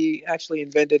Kennedy, he actually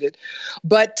invented it.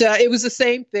 But it was the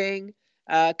same thing,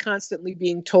 constantly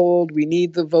being told we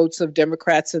need the votes of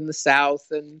Democrats in the South,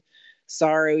 and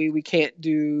sorry, we can't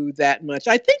do that much.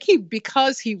 I think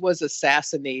because he was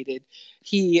assassinated,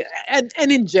 and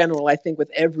in general, I think with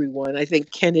everyone, I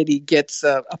think Kennedy gets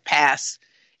a pass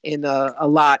in a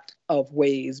lot of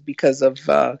ways because of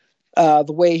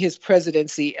the way his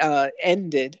presidency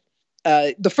ended.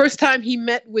 The first time he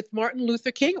met with Martin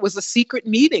Luther King, it was a secret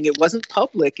meeting. It wasn't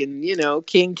public. And,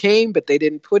 King came, but they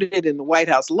didn't put it in the White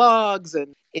House logs.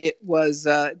 And it was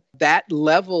that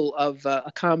level of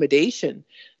accommodation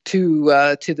to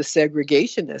the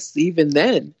segregationists even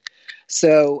then.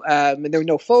 So, and there were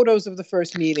no photos of the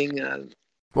first meeting.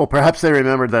 Well, perhaps they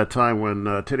remembered that time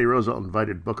when Teddy Roosevelt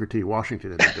invited Booker T.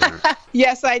 Washington into dinner.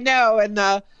 Yes, I know. And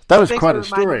that was quite a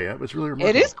story. It was really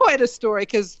remarkable. It is quite a story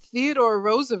because Theodore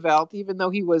Roosevelt, even though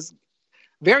he was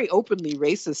very openly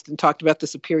racist and talked about the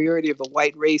superiority of the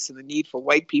white race and the need for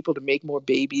white people to make more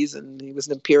babies, and he was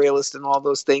an imperialist and all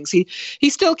those things, he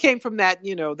still came from that,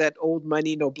 that old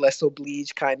money, noblesse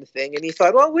oblige kind of thing. And he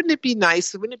thought, well, wouldn't it be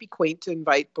nice, wouldn't it be quaint to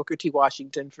invite Booker T.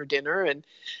 Washington for dinner? And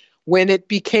when it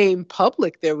became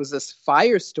public, there was this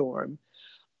firestorm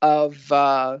of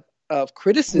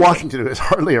criticism. Washington is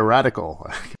hardly a radical.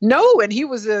 No, and he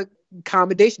was a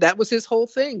accommodation. That was his whole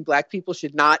thing. Black people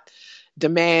should not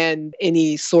demand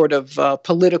any sort of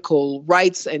political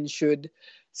rights and should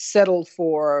settle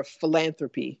for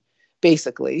philanthropy,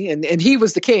 basically. And he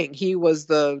was the king. He was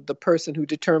the person who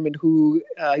determined who,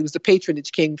 he was the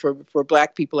patronage king for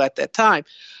Black people at that time.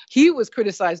 He was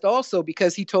criticized also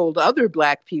because he told other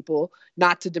Black people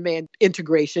not to demand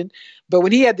integration. But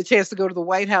when he had the chance to go to the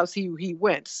White House, he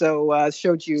went. So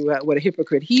showed you what a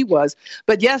hypocrite he was.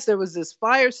 But yes, there was this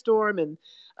firestorm, and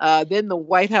then the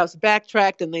White House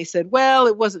backtracked and they said, well,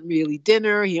 it wasn't really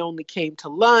dinner. He only came to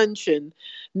lunch. And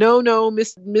no,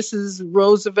 Mrs.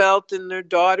 Roosevelt and their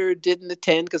daughter didn't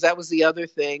attend because that was the other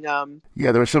thing.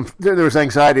 Yeah, there was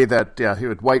anxiety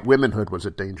that white womanhood was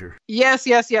at danger. Yes.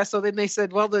 So then they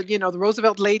said, well, the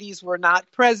Roosevelt ladies were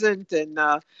not present. And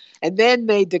then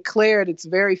they declared, it's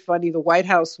very funny, the White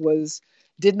House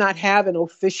did not have an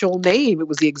official name. It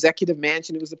was the executive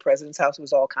mansion. It was the president's house. It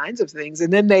was all kinds of things.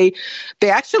 And then they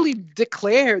actually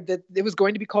declared that it was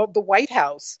going to be called the White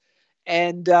House.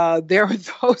 And there are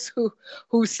those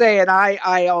who say, and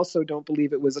I also don't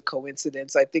believe it was a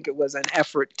coincidence. I think it was an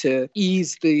effort to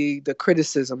ease the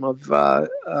criticism of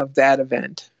that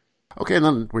event. Okay, and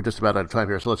then we're just about out of time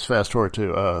here, so let's fast forward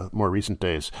to more recent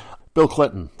days. Bill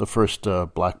Clinton, the first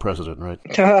Black president, right?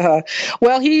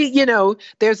 Well,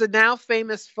 there's a now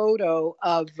famous photo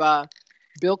of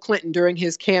Bill Clinton during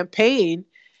his campaign.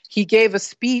 He gave a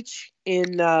speech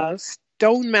in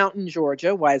Stone Mountain,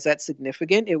 Georgia. Why is that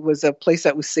significant? It was a place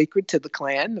that was sacred to the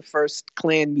Klan, the first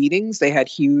Klan meetings. They had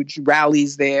huge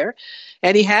rallies there.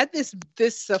 And he had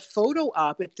this photo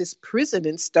op at this prison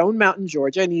in Stone Mountain,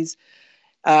 Georgia, and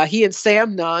he and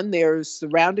Sam Nunn, they're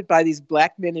surrounded by these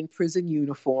Black men in prison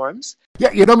uniforms.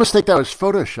 Yeah, you'd almost think that was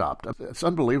photoshopped. It's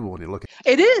unbelievable when you look at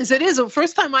it. It is. The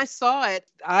first time I saw it,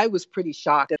 I was pretty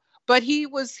shocked. But he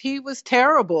was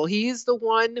terrible. He's the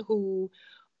one who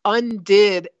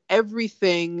undid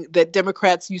everything that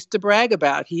Democrats used to brag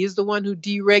about. He is the one who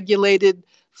deregulated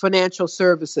financial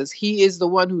services. He is the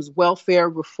one whose welfare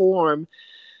reform.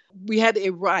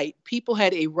 People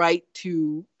had a right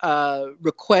to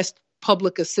request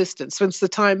public assistance since the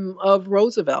time of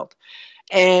Roosevelt.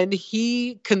 And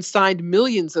he consigned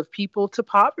millions of people to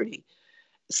poverty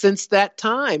since that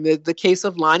time. The case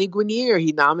of Lani Guinier,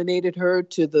 he nominated her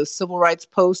to the civil rights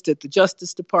post at the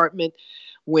Justice Department.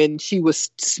 When she was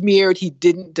smeared, he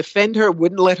didn't defend her,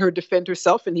 wouldn't let her defend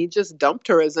herself, and he just dumped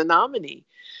her as a nominee.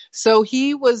 So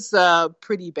he was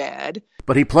pretty bad.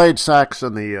 But he played sax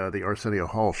on the Arsenio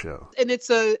Hall show. And it's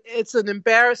an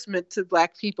embarrassment to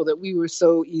Black people that we were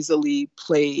so easily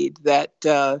played that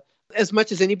as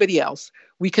much as anybody else,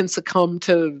 we can succumb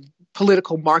to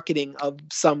political marketing of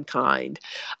some kind.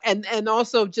 And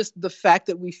also just the fact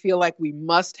that we feel like we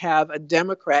must have a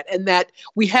Democrat and that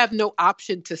we have no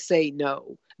option to say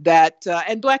no.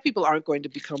 And Black people aren't going to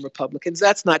become Republicans.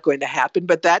 That's not going to happen.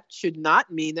 But that should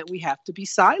not mean that we have to be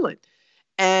silent.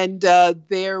 And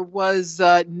there was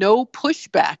no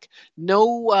pushback, no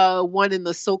one in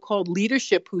the so-called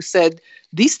leadership who said,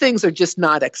 these things are just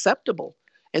not acceptable.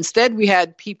 Instead, we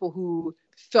had people who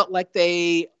felt like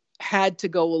they had to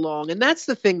go along. And that's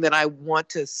the thing that I want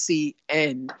to see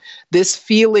end, this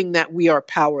feeling that we are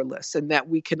powerless and that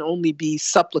we can only be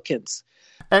supplicants.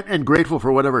 And grateful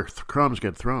for whatever crumbs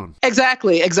get thrown.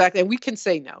 Exactly. And we can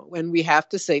say no, and we have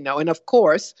to say no. And of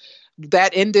course,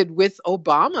 that ended with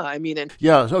Obama.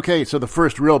 Yeah, okay, so the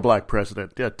first real Black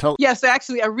president. Yes,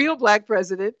 actually, a real Black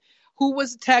president who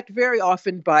was attacked very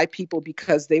often by people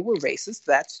because they were racist.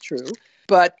 That's true.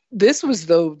 But this was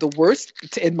the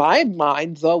worst, in my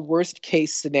mind, the worst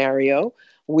case scenario.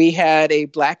 We had a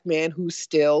Black man who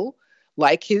still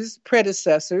like his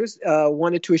predecessors,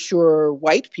 wanted to assure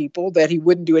white people that he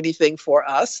wouldn't do anything for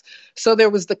us. So there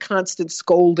was the constant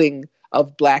scolding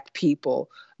of Black people,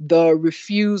 the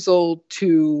refusal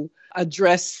to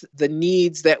address the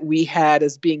needs that we had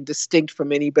as being distinct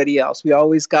from anybody else. We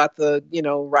always got the,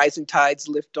 rising tides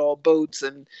lift all boats.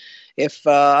 And if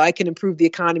I can improve the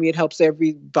economy, it helps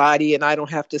everybody. And I don't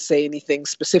have to say anything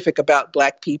specific about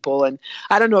Black people. And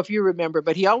I don't know if you remember,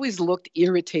 but he always looked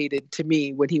irritated to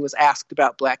me when he was asked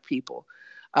about Black people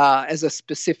as a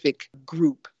specific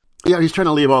group. Yeah, he's trying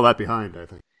to leave all that behind, I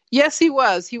think. Yes, he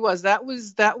was. That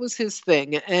was his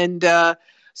thing. And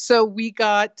so we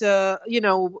got,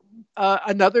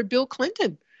 another Bill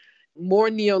Clinton, more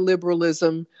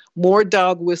neoliberalism, more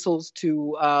dog whistles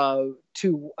to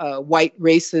white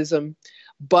racism.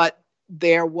 But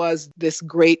there was this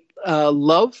great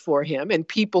love for him, and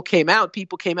people came out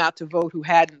to vote who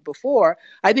hadn't before.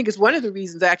 I think it's one of the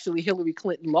reasons actually Hillary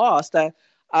Clinton lost.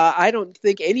 I don't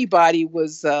think anybody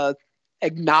was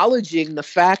acknowledging the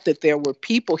fact that there were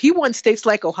people. He won states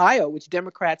like Ohio, which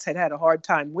Democrats had a hard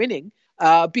time winning,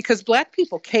 because Black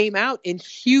people came out in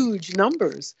huge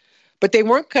numbers. But they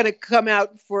weren't going to come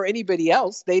out for anybody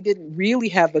else. They didn't really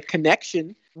have a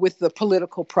connection with the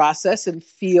political process and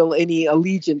feel any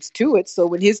allegiance to it. So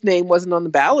when his name wasn't on the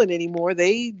ballot anymore,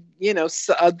 there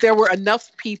were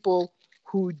enough people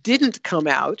who didn't come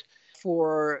out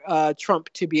for Trump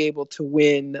to be able to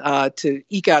win, to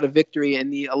eke out a victory in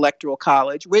the Electoral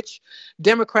College, which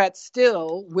Democrats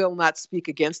still will not speak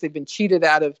against. They've been cheated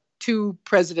out of 2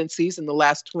 presidencies in the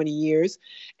last 20 years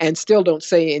and still don't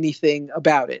say anything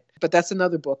about it. But that's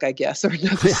another book, I guess, or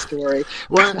another story.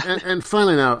 Well, and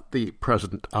finally now, the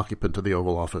present occupant of the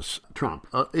Oval Office, Trump.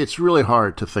 It's really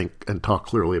hard to think and talk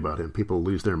clearly about him. People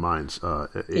lose their minds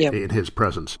in his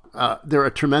presence. There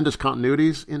are tremendous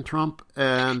continuities in Trump,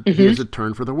 and he is a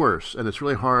turn for the worse. And it's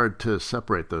really hard to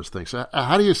separate those things.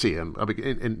 How do you see him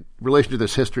in relation to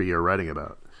this history you're writing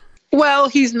about? Well,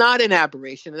 he's not an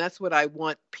aberration, and that's what I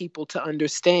want people to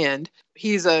understand.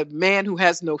 He's a man who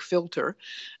has no filter,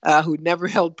 who never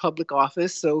held public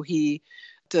office, so he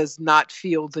does not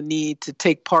feel the need to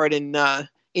take part in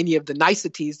any of the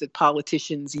niceties that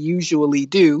politicians usually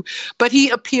do. But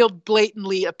he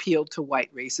blatantly appealed to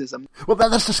white racism. Well,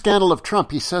 that's the scandal of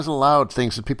Trump. He says aloud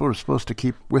things that people are supposed to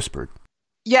keep whispered.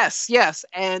 Yes.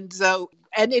 And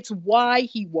it's why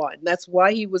he won. That's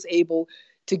why he was able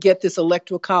to get this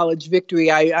Electoral College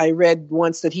victory. I read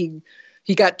once that he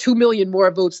got 2 million more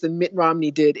votes than Mitt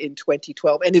Romney did in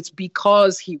 2012. And it's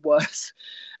because he was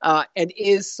and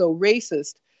is so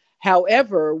racist.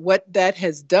 However, what that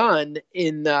has done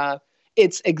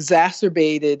it's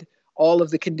exacerbated all of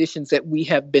the conditions that we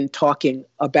have been talking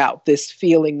about, this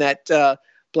feeling that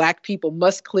Black people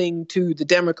must cling to the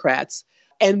Democrats,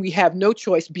 and we have no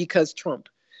choice because Trump.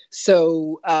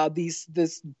 So these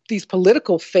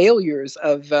political failures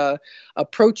of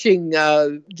approaching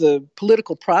the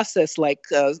political process like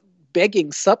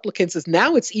begging supplicants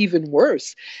it's even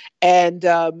worse. And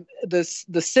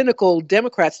the cynical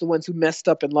Democrats, the ones who messed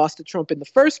up and lost to Trump in the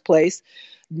first place,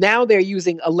 now they're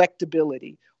using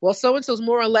electability. Well, so-and-so's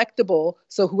more electable,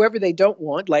 so whoever they don't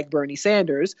want, like Bernie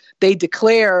Sanders, they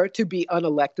declare to be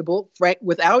unelectable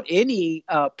without any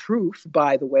proof,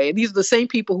 by the way. And these are the same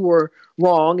people who were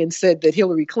wrong and said that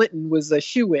Hillary Clinton was a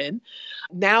shoo-in.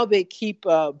 Now they keep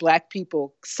Black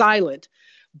people silent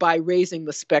by raising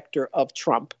the specter of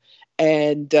Trump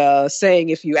and saying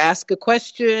if you ask a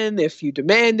question, if you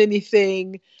demand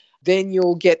anything, then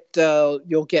you'll get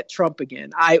Trump again.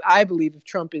 I believe if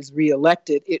Trump is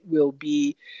reelected, it will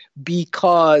be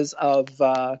because of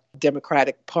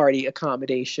Democratic Party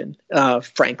accommodation,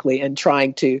 frankly, and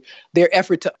their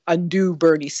effort to undo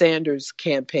Bernie Sanders'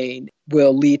 campaign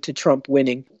will lead to Trump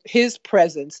winning. His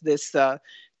presence, this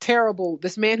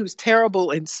man who's terrible,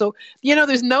 and so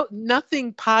there's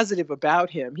nothing positive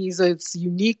about him. He's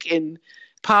unique in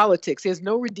politics. He has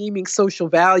no redeeming social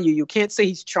value. You can't say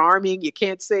he's charming. You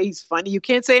can't say he's funny. You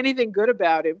can't say anything good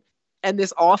about him. And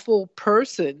this awful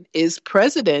person is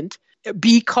president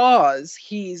because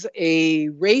he's a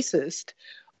racist.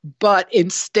 But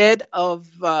instead of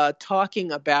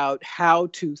talking about how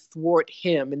to thwart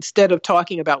him, instead of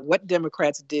talking about what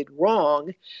Democrats did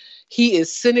wrong, he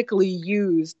is cynically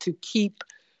used to keep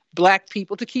Black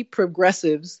people, to keep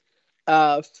progressives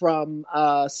from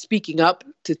speaking up,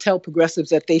 to tell progressives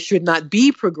that they should not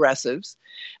be progressives,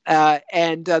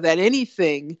 and that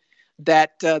anything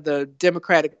that the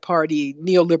Democratic Party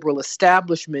neoliberal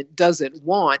establishment doesn't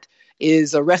want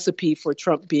is a recipe for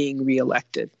Trump being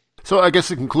reelected. So I guess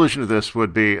the conclusion of this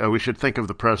would be we should think of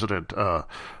the president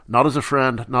not as a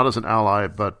friend, not as an ally,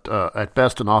 but at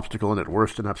best an obstacle and at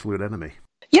worst an absolute enemy.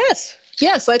 Yes,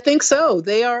 Yes, I think so.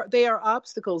 They are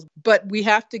obstacles, but we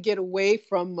have to get away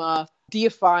from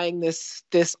deifying this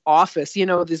office. You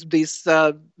know, this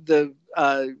the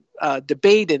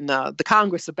debate in the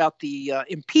Congress about the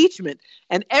impeachment,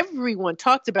 and everyone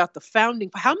talked about the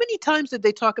founding. How many times did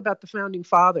they talk about the founding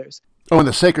fathers? Oh, and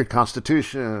the sacred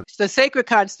Constitution. The sacred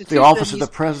Constitution. The office of the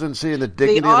presidency and the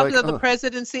dignity. The office of the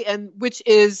presidency, and which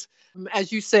is,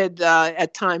 as you said,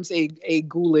 at times a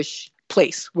ghoulish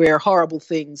place where horrible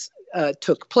things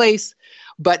took place.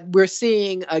 But we're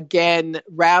seeing, again,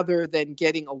 rather than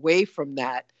getting away from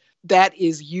that, that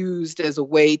is used as a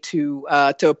way to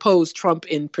oppose Trump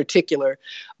in particular.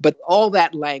 But all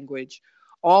that language,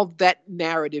 all that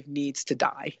narrative needs to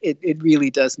die. It really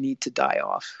does need to die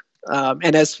off.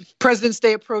 And as President's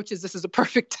Day approaches, this is a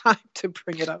perfect time to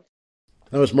bring it up.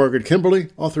 That was Margaret Kimberly,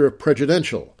 author of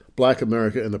Prejudential, Black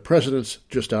America and the Presidents,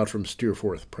 just out from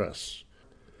Steerforth Press.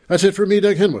 That's it for me,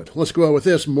 Doug Henwood. Let's go out with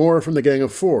this, more from the Gang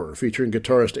of Four, featuring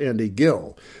guitarist Andy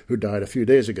Gill, who died a few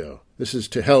days ago. This is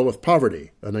To Hell with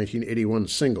Poverty, a 1981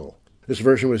 single. This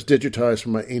version was digitized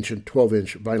from my ancient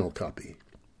 12-inch vinyl copy.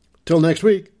 Till next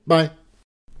week, bye.